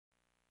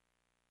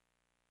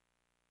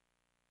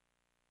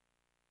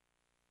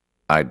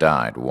I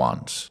died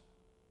once.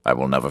 I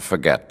will never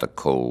forget the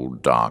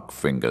cold, dark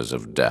fingers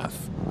of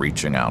death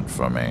reaching out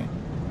for me.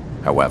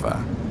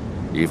 However,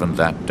 even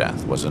that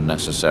death was a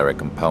necessary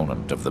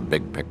component of the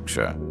big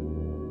picture.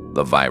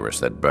 The virus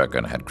that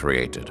Birkin had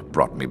created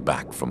brought me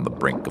back from the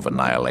brink of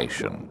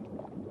annihilation.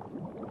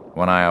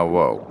 When I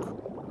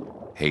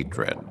awoke,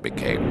 hatred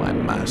became my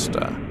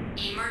master.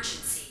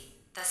 Emergency.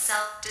 The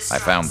self-destruct I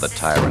found the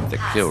tyrant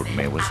that killed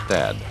me was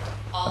dead,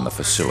 and the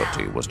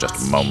facility was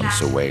just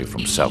moments away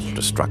from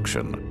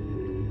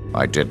self-destruction.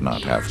 I did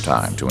not have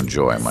time to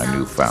enjoy my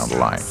newfound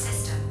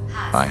life.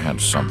 I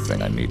had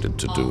something I needed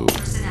to do.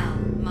 Personnel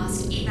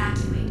must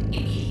evacuate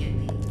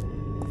immediately.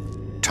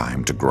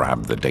 Time to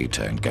grab the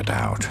data and get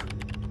out.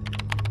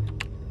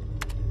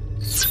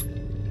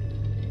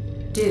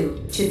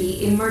 Due to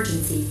the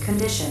emergency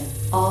condition,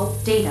 all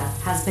data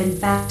has been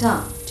backed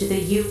up to the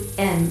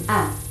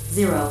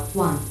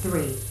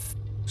UMF-013.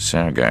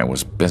 Sergei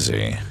was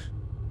busy.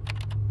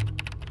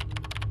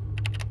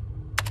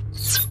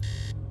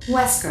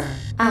 Wesker,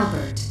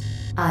 Albert,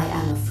 I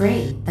am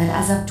afraid that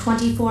as of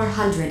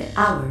 2400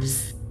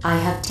 hours, I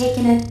have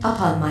taken it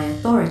upon my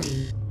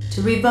authority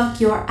to revoke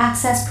your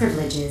access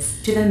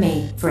privileges to the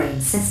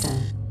mainframe system.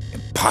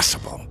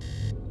 Impossible.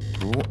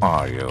 Who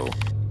are you?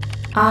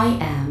 I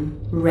am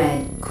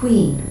Red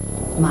Queen.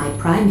 My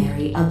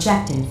primary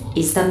objective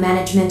is the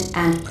management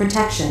and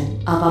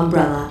protection of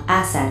Umbrella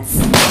assets.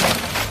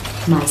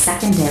 My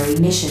secondary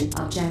mission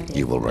objective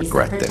You will is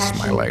regret the this, my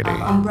protection lady.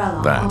 of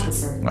Umbrella That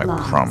officer I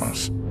lives.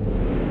 promise.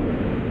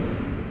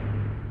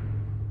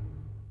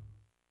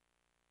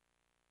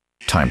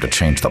 Time to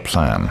change the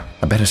plan.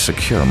 I better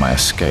secure my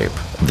escape.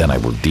 Then I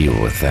will deal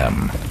with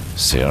them.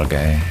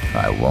 Sergei,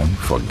 I won't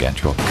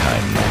forget your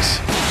kindness.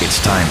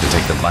 It's time to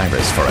take the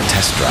virus for a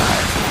test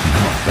drive.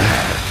 Not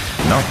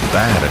bad. Not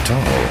bad at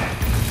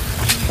all.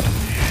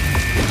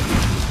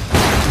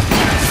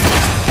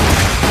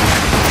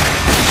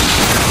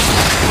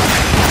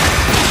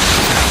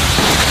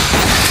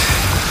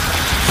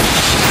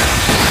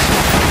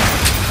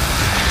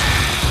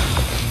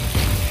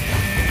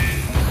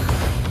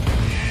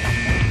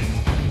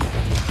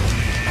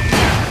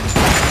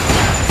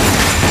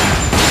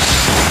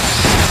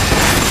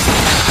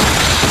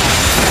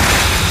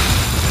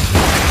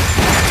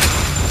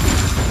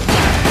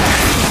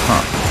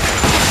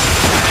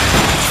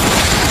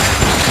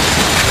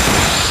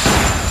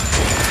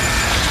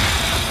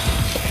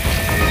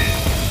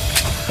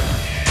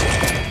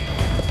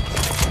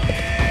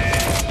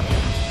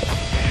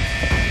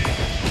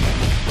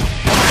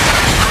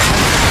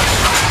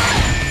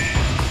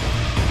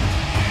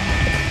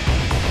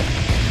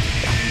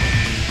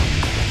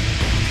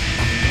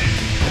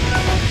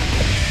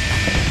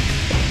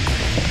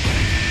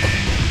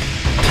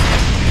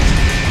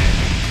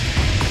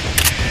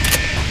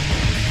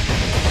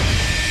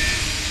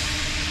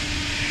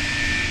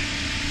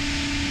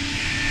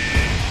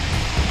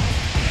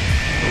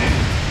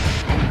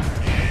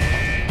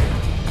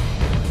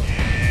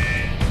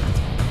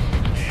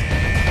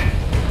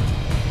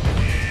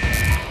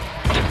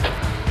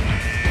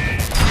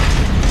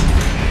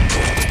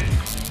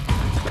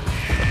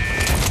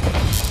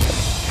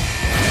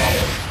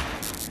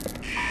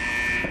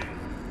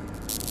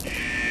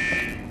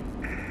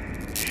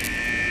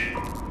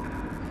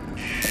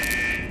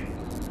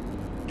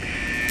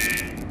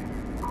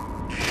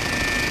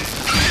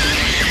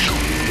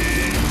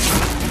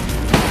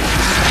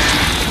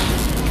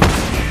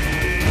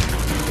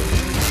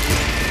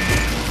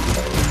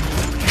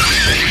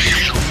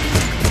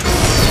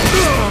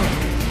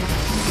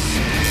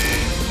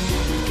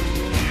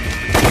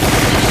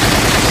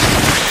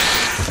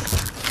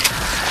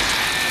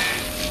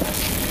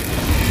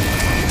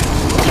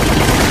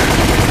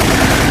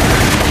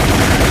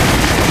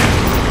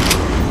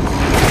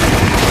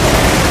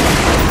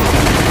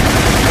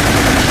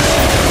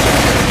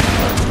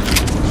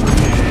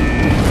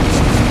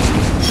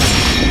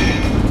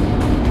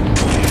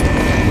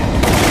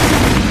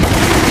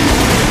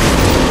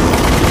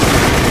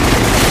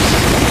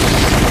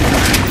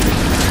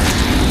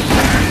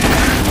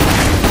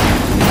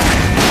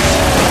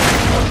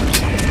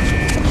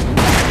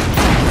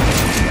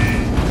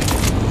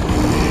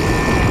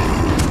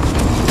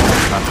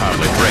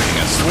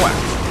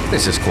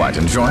 This is quite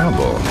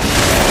enjoyable.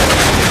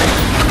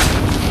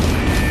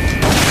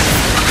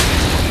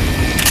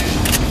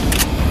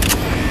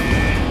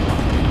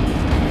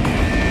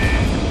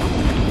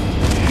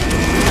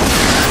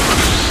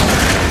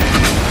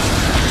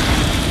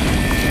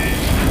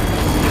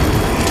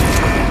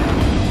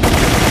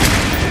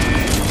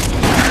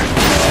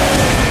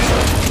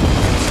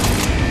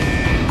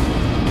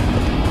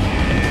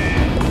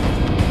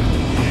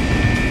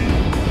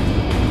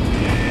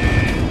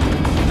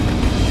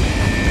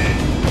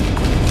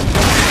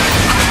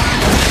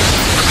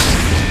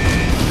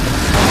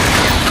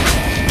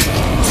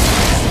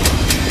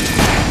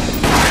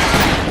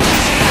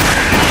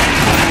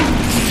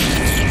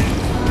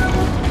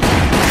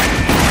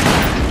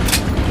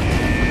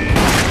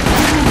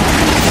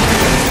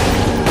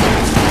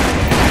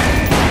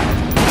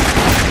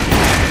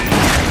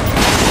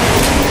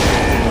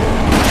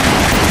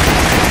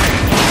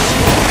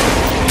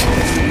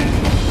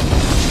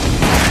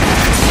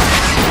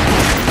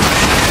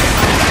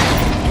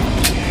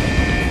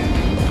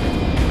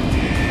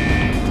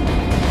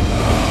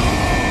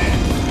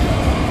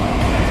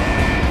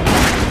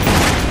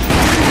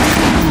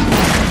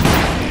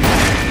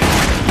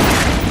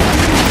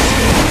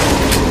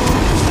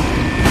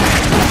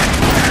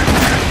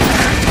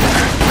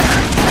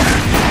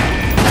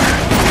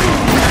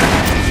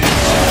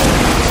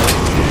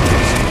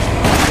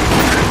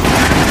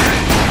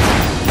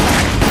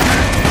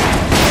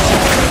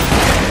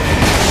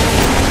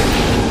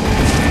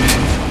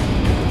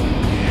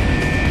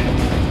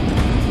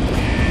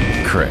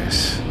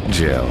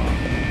 Jill,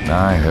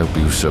 I hope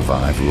you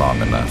survive long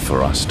enough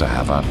for us to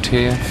have our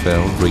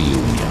tear-filled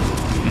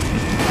reunion.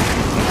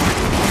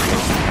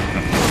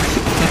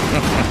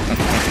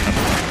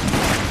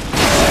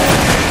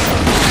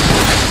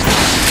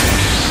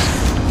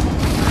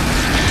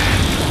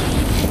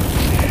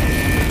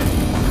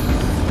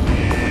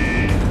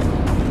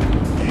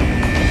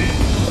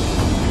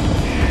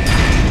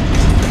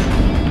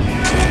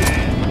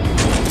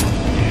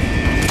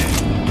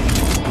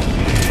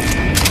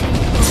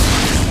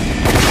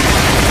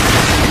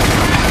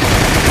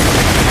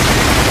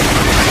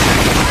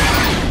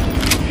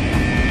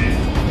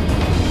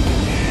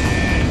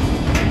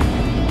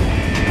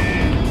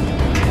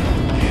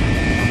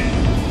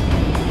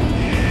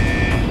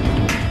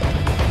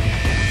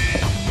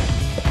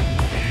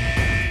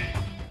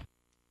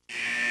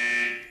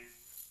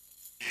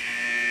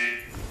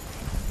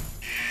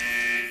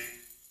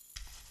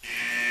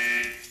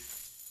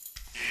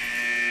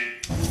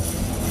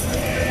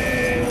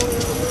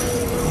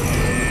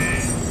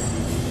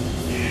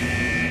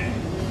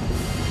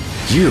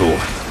 You!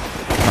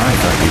 I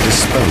thought you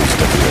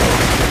disposed of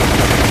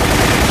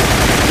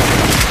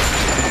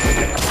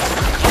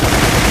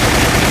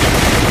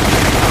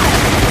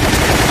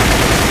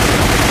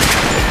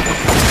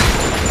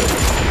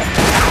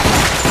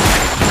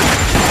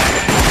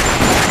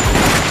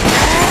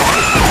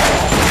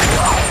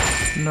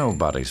you.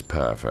 Nobody's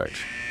perfect.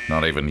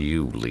 Not even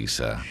you,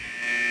 Lisa.